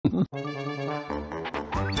Here's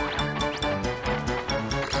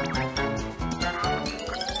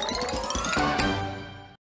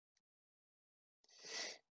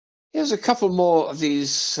a couple more of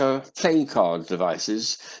these playing card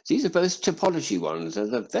devices. These are both topology ones,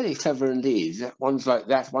 and they're very clever indeed. One's like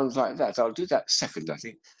that, one's like that. I'll do that second, I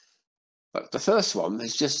think. But the first one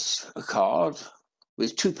is just a card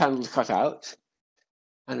with two panels cut out.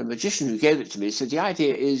 And a magician who gave it to me said, the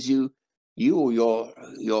idea is you or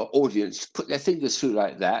your audience put their fingers through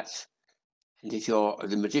like that. And if you're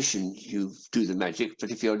the magician, you do the magic. But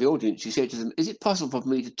if you're the audience, you say to them, is it possible for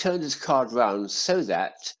me to turn this card round so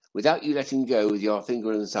that, without you letting go with your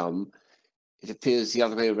finger and thumb, it appears the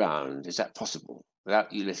other way around? Is that possible?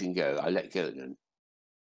 Without you letting go, I let go then.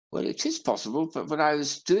 Well, it is possible, but when I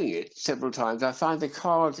was doing it several times, I find the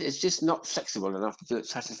card is just not flexible enough to do it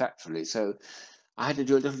satisfactorily. So I had to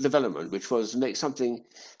do a little development, which was make something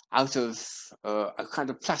out of a kind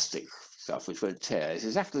of plastic stuff which won't tear. It's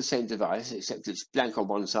exactly the same device, except it's blank on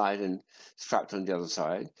one side and strapped on the other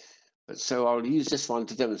side. But so I'll use this one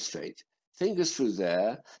to demonstrate. Fingers through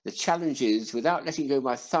there. The challenge is, without letting go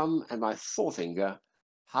my thumb and my forefinger,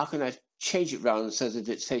 how can I change it round so that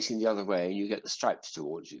it's facing the other way and you get the stripes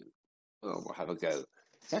towards you? Well, we'll have a go.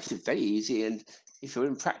 It's actually very easy, and if you're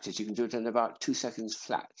in practice, you can do it in about 2 seconds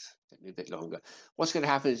flat. Take me a bit longer. What's going to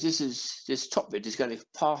happen is this top bit is going to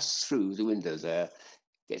pass through the window there.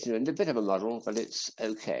 Gets in a bit of a muddle, but it's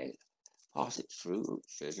okay. Pass it through.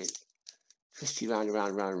 Oops, twist you round,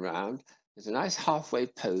 around, round, round. There's a nice halfway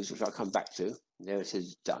pose, which I'll come back to. There it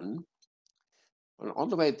is, done. And on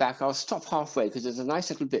the way back, I'll stop halfway because there's a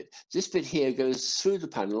nice little bit. This bit here goes through the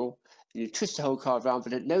panel, and you twist the whole card round,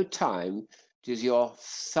 but at no time does your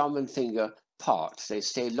thumb and finger part. They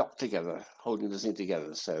stay locked together, holding the thing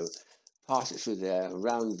together. So pass it through there,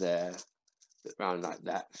 around there, round like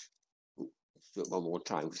that. Let's do it one more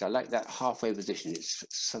time because I like that halfway position. It's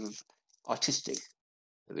sort of artistic.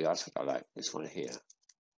 There we are. That's what I like. This one here.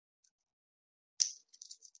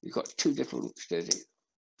 You've got two little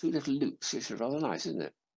loops, which are rather nice, isn't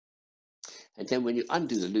it? And then when you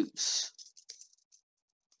undo the loops,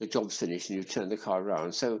 the job's finished and you turn the card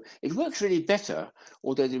around. So it works really better,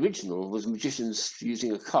 although the original was magicians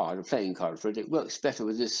using a card, a playing card for it. It works better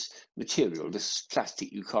with this material, this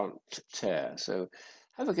plastic you can't tear. So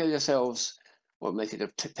have a go yourselves. Well, make it a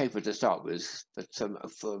paper to start with, but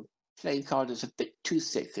for playing card, it's a bit too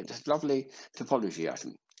thick. It's a lovely topology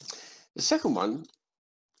item. The second one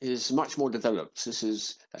is much more developed. This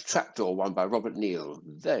is a trapdoor one by Robert Neal.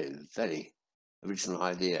 Very, very original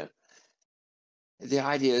idea. The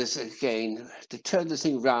idea is, again, to turn the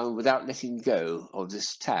thing round without letting go of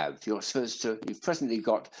this tab. You've presently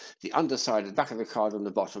got the underside, the back of the card on the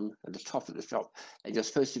bottom and the top at the top, and you're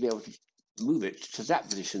supposed to be able to move it to that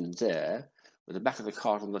position there, with the back of the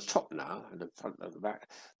card on the top now, and the front and the back,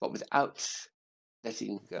 but without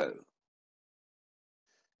letting go.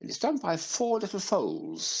 And it's done by four little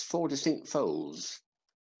folds, four distinct folds.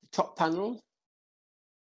 The top panel,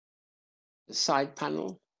 the side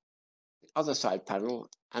panel, the other side panel,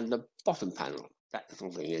 and the bottom panel, that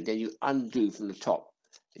little thing. And then you undo from the top,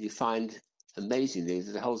 and you find, amazingly,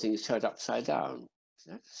 that the whole thing is turned upside down.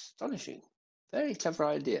 That's astonishing. Very clever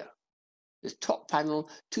idea. This top panel,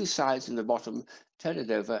 two sides and the bottom, turn it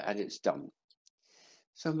over, and it's done.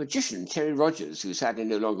 So magician Terry Rogers, who's sadly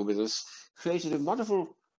no longer with us, created a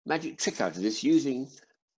wonderful magic trick out of this using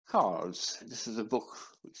cards. This is a book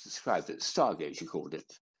which described it, Stargate, he called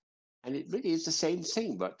it. And it really is the same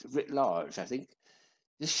thing, but writ large, I think.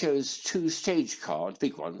 This shows two stage cards,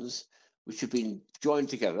 big ones, which have been joined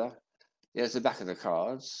together. There's the back of the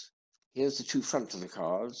cards. Here's the two fronts of the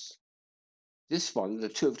cards. This one, the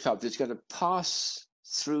two of clubs, is going to pass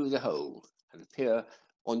through the hole and appear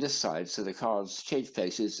on this side, so the cards change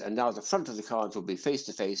places, and now the front of the cards will be face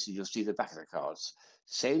to face, and you'll see the back of the cards.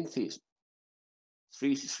 Same piece.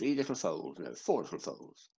 Three little folds, no, four little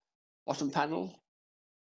folds. Bottom panel,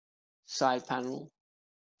 side panel,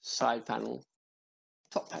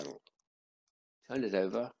 top panel. Turn it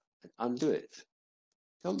over and undo it.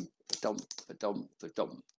 Dum, ba-dum, ba-dum,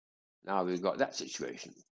 ba-dum. Now we've got that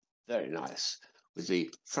situation. Very nice, with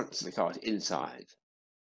the fronts of the card inside.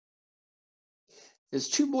 There's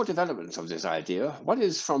two more developments of this idea. One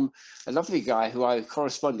is from a lovely guy who I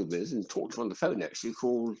corresponded with and talked to on the phone, actually,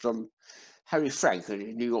 called Harry Frank, a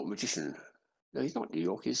New York magician. No, he's not New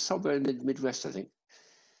York. He's somewhere in the Midwest, I think.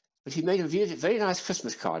 But he made a very nice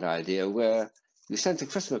Christmas card idea where you sent a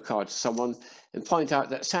Christmas card to someone and point out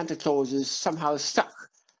that Santa Claus is somehow stuck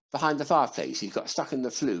behind the fireplace. He's got stuck in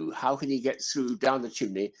the flue. How can he get through down the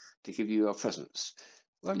chimney to give you your presents?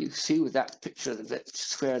 Well, you see with that picture of that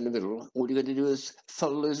square in the middle, all you're going to do is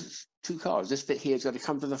fold those two cards. This bit here is going to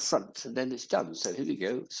come to the front, and then it's done. So here we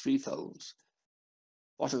go, 3 folds.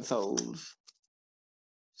 Bottom fold,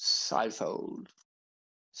 side fold,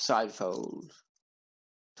 side fold,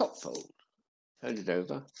 top fold. Turn it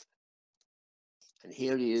over. And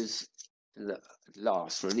here he is at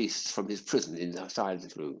last, released from his prison inside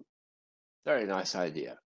the room. Very nice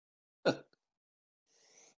idea.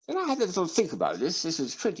 Then I had a little think about this. This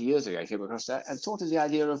was 20 years ago I came across that, and thought of the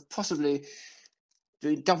idea of possibly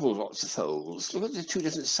doing double lots of folds. Look at the 2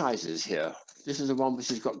 different sizes here. This is the one which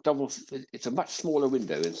has got double, it's a much smaller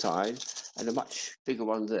window inside and a much bigger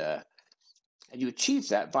one there. And you achieve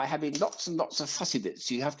that by having lots and lots of fussy bits.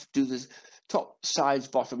 You have to do the top, sides,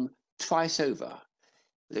 bottom twice over.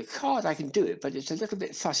 With a card I can do it, but it's a little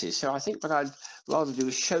bit fussy. So I think what I'd rather do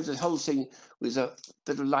is show the whole thing with a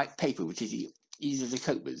bit of light paper, which is easier to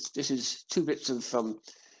cope with. This is 2 bits of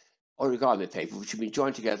origami paper, which have been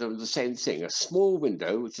joined together with the same thing. A small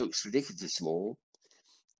window, which looks ridiculously small.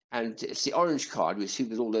 And it's the orange card we see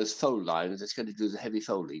with all those fold lines that's going to do the heavy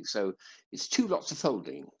folding. So it's 2 lots of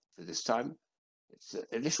folding for this time. The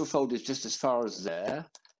initial fold is just as far as there.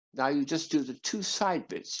 Now you just do the 2 side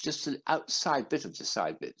bits, just the outside bit of the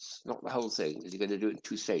side bits, not the whole thing. You're going to do it in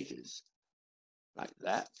 2 stages, like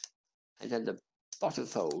that. And then the bottom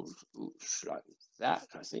fold, oops, like that,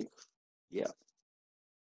 I think. Yeah.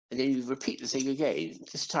 And then you repeat the thing again.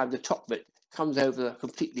 This time the top bit comes over,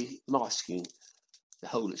 completely masking the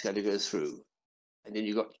hole it's going to go through. And then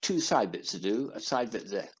you've got 2 side bits to do, a side bit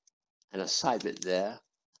there and a side bit there.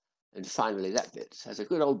 And finally that bit has a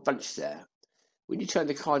good old bunch there. When you turn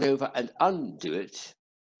the card over and undo it,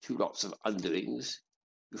 2 lots of undoings,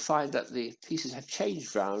 you find that the pieces have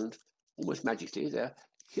changed round almost magically. They're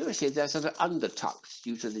curiously, they're sort of undertucked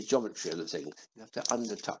due to the geometry of the thing. You have to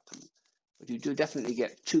undertuck them. But you do definitely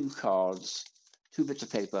get 2 cards, 2 bits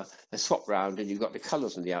of paper, they're swapped round, and you've got the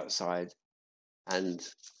colours on the outside and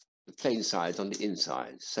the plain sides on the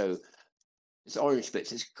inside. So this orange bit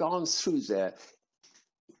has gone through there.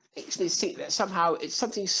 Makes me think that somehow it's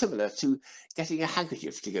something similar to getting a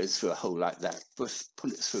handkerchief to go through a hole like that, pull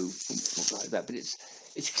it through like that. But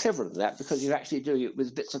it's cleverer than that because you're actually doing it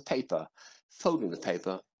with bits of paper, folding the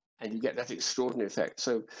paper, and you get that extraordinary effect.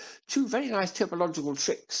 So 2 very nice topological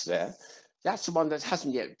tricks there. That's the one that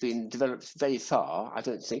hasn't yet been developed very far, I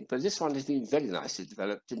don't think, but this one has been very nicely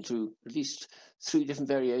developed into at least 3 different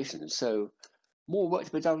variations. So more work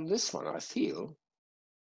to be done on this one, I feel.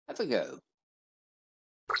 Have a go.